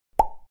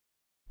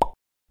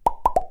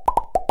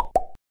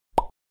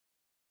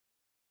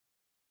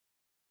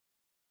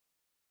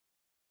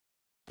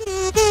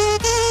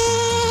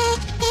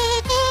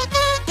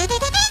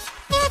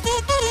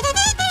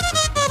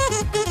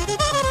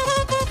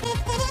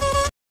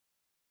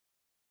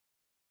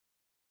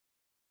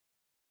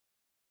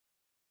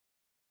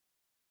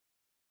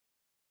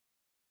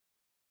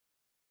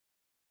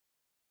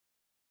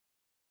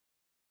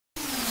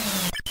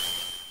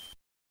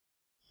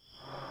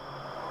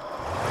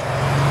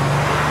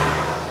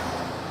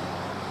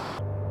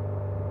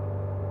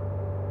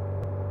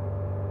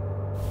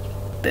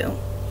Boom.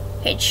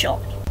 Headshot.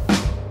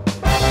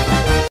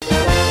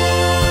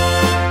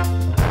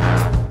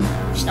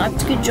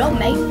 Sniper's a good job,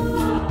 mate.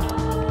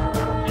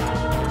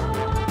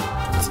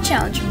 It's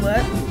challenging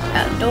work,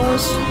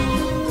 outdoors.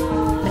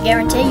 I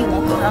guarantee you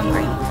won't go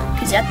hungry,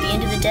 because at the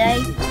end of the day,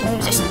 as long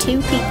as there's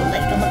 2 people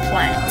left on the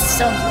planet,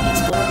 someone is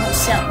going to want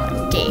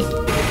someone dead.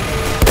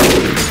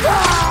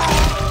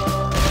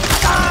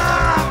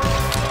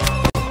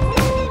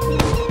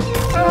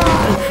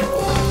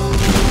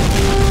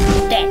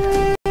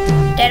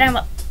 Dad, I'm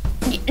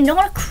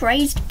not a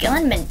crazed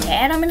gunman,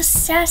 Dad. I'm an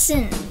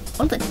assassin.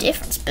 What'll the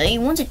difference be?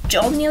 One's a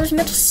job and the other's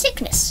mental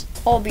sickness.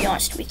 I'll be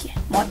honest with you.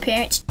 My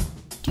parents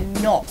do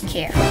not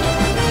care.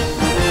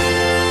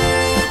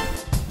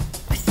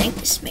 I think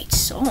this mate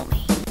saw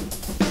me.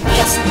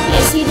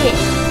 Yes, he did.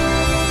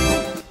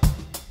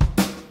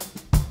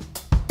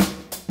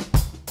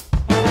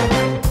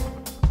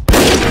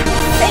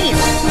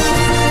 Feelings.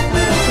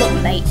 Look,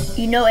 mate,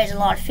 you know there's a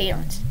lot of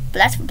feelings, but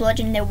that's for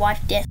bludgeoning their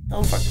wife to death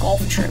over a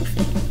golf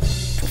trophy.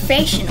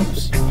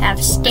 Professionals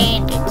have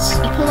standards.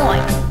 Be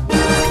polite.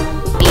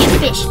 Be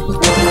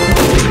efficient.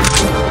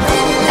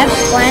 Have a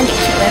plan to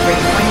kill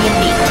everyone you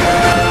meet.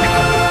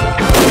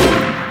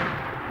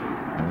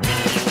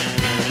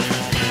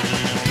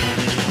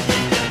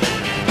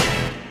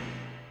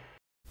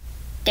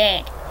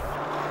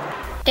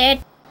 Dad,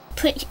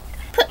 put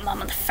Mom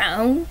on the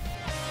phone.